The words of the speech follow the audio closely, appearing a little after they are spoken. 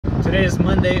Today is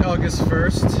Monday, August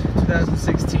 1st,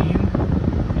 2016,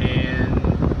 and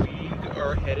we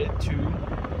are headed to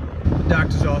the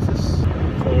doctor's office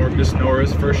for Miss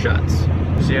Nora's first shots.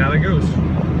 See how that goes.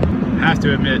 I have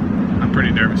to admit, I'm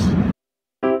pretty nervous.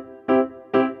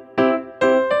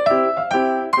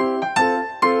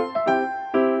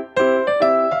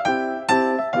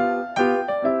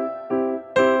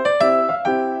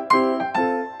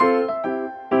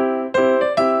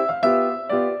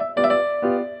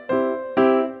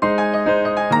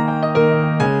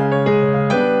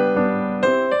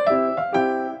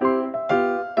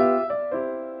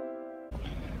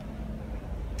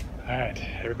 Alright,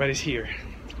 everybody's here.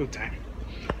 It's go time.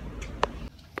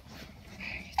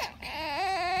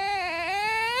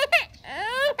 Hey,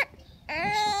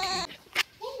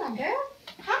 my girl.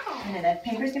 Hi. I know that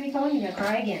paper's gonna be falling. You're gonna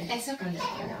cry again. It's okay. I'm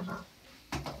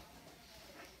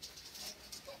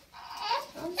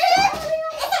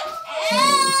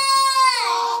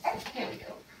Here we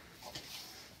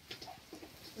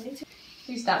go.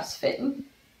 He stops fitting.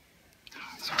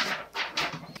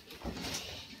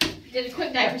 Did a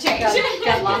quick diaper change.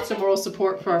 Got lots of moral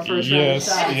support for our first Yes,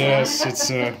 round of yes, it's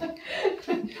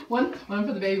one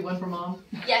for the baby, one for mom.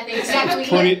 Yeah, I think so.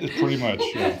 pretty much.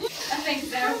 Yeah. I think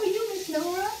so. How are you, Miss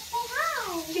Nora?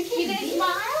 Oh, you didn't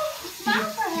smile? Smile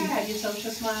for her. Do you have your social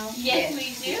smile? Yes,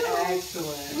 we do.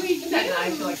 Excellent. We do.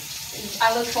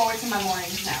 I look forward to my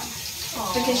mornings now.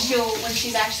 Aww. Because when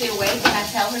she's actually awake and I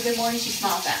tell her good morning, she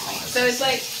smiles at me. So it's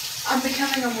like I'm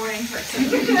becoming a morning person.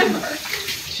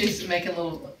 She's making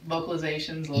little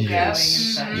vocalizations, little Yes.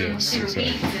 and stuff. Yes, She exactly.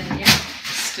 repeats and yeah.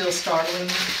 Still startling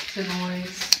the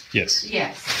noise. Yes.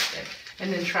 Yes.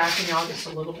 And then tracking y'all just a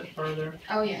little bit further.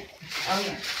 Oh yeah. Oh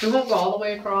yeah. We won't go all the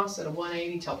way across at a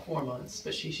 180 till 4 months,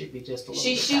 but she should be just a little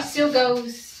bit She faster. still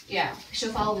goes. Yeah.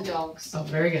 She'll follow the dogs. Oh,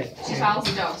 very good. She follows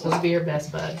the dogs. Those will be your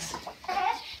best buds.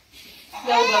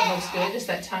 Belly button looks good. Just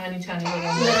that tiny little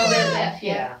bit left.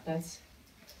 Yeah, that's.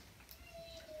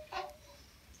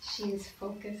 She is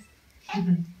focused.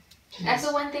 That's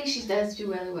the one thing she does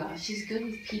do really well. She's good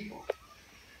with people.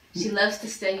 She loves to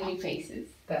study new faces.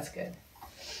 That's good.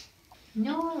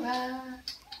 Nora.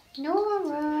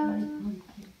 Nora.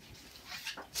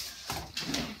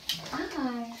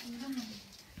 Hi.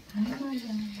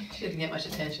 She didn't get much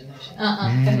attention, did she?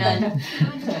 None.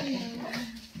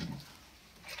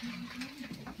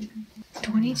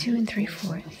 22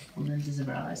 3/4. Lenses of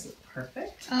her eyes look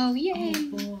perfect. Oh, yay.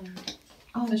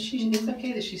 Oh, it's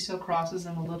okay that she still crosses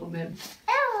them a little bit.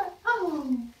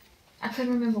 Oh. I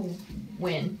couldn't remember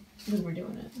when we were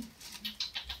doing it.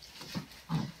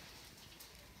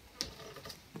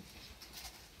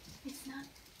 It's not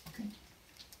good.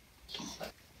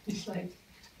 It's like,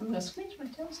 I'm going to squeeze my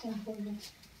toes down for you.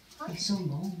 They're so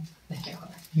long. They are.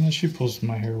 Yeah, she pulls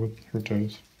my hair with her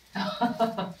toes.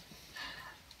 That's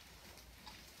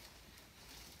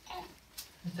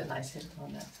a nice hip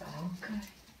on that side. Good.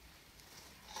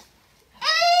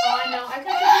 Oh, I know. I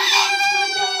got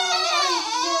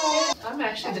the I'm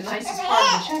actually the nicest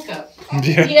part of the checkup.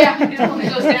 Yeah. It only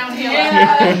goes downhill.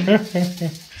 Yeah.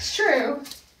 It's true.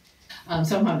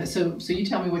 So you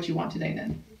tell me what you want today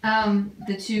then.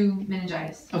 The 2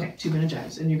 meningitis. Okay, 2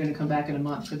 meningitis. And you're going to come back in a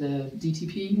month for the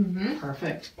DTP? Mm-hmm.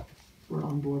 Perfect. We're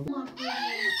on board.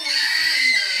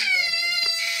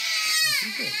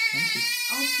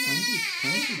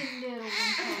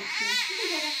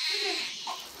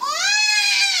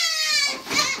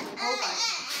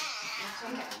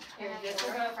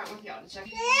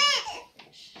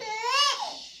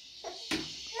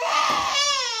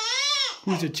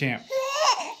 Who's a champ?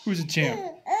 Who's a champ?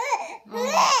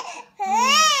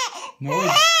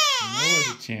 Nora's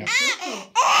a champ.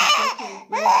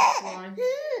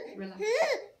 Relax.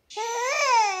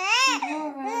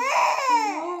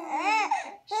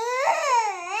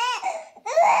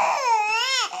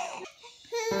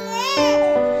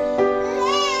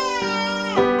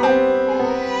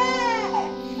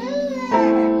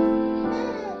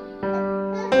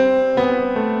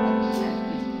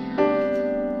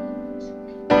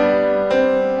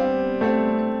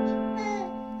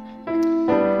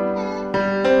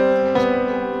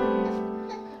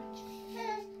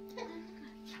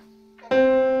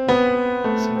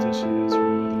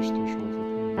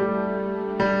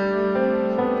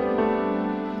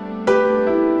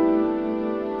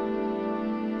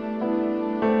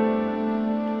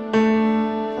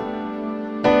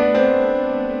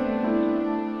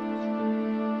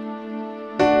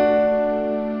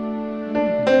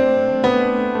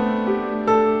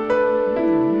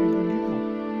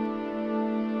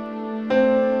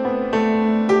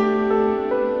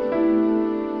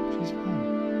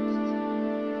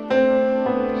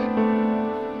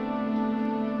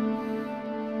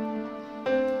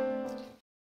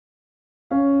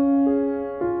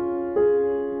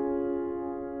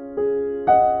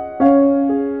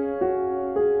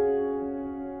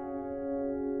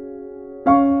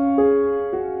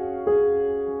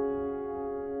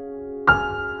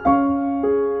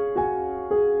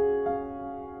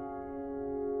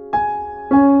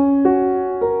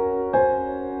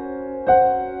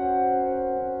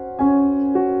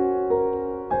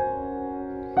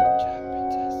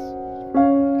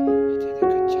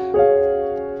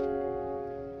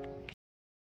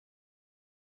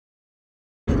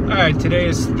 Today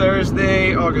is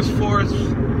Thursday, August 4th.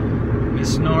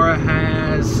 Miss Nora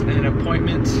has an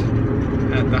appointment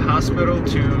at the hospital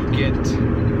to get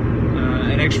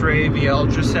an x-ray via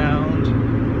ultrasound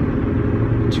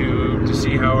to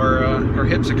see how her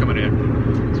hips are coming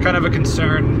in. It's kind of a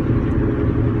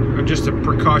concern, or just a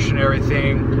precautionary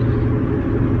thing,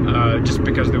 just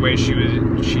because of the way she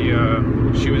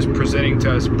was presenting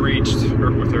to us breached,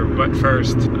 or with her butt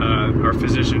first. Our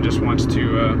physician just wants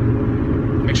to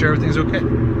make sure everything's okay.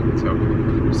 So,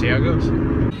 see how it goes.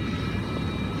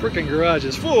 Freaking garage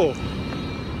is full.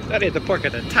 That had to park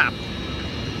at the top.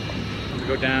 Let's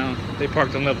go down. They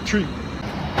parked on level 3.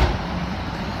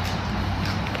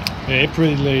 Hey,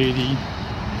 pretty lady.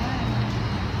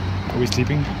 Are we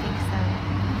sleeping? I think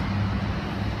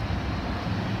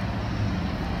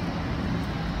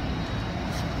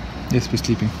so. Yes, we're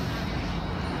sleeping.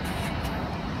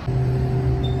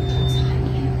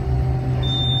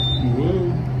 Whoa.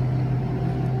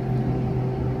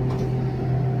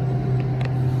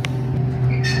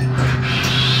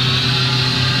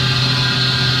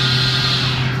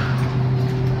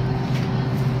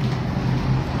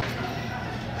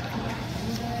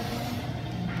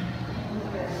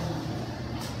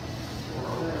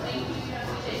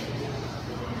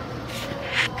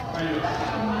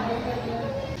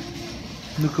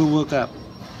 Look who woke up.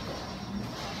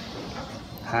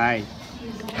 Hi.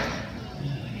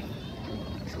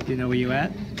 Do you know where you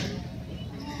at?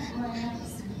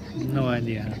 No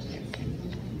idea.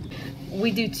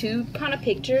 We do 2 kind of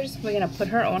pictures. We're gonna put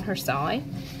her on her side,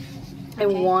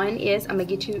 and one is I'm gonna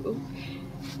get you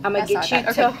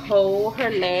to hold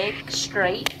her leg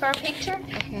straight for a picture,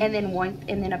 and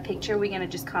then a picture we're gonna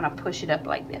just kind of push it up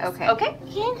like this. Okay. Okay.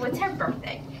 And what's her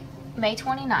birthday? May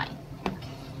 29th.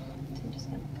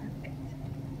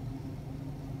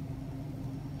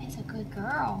 That's a good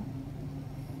girl.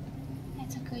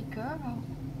 That's a good girl.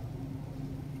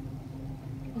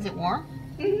 Is it warm?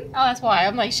 Mm-hmm. Oh, that's why.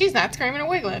 I'm like, she's not screaming or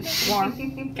wiggling. It's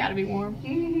warm. Gotta be warm.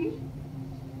 Mm-hmm.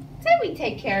 So we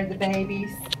take care of the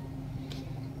babies.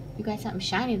 You got something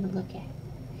shiny to look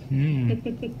at.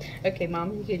 Mm. Okay,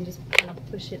 Mom, you can just kind of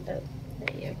push it up.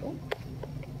 There you go.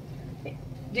 Okay.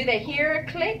 Do they hear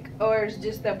a click, or is it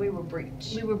just that we were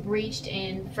breached? We were breached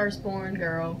and firstborn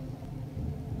girl.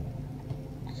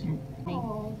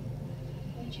 Oh,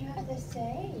 what'd you have to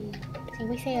say? See,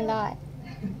 we say a lot.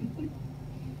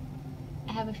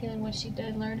 I have a feeling once she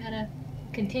does learn how to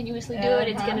continuously do it,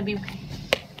 it's gonna be okay.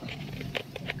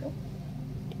 Go.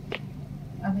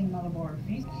 I think not more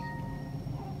feet.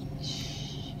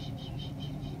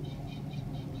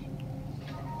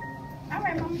 All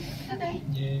right, Mom. Okay.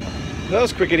 Yeah. That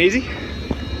was quick and easy.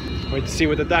 Wait to see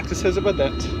what the doctor says about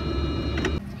that.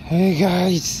 Hey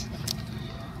guys.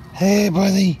 Hey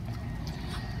buddy.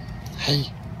 Hey.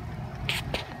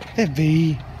 Hey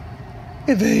V.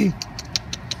 Hey V.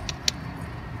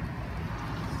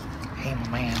 Hey my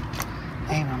man.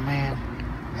 Hey my man.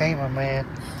 Hey my man.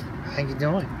 How you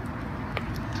doing?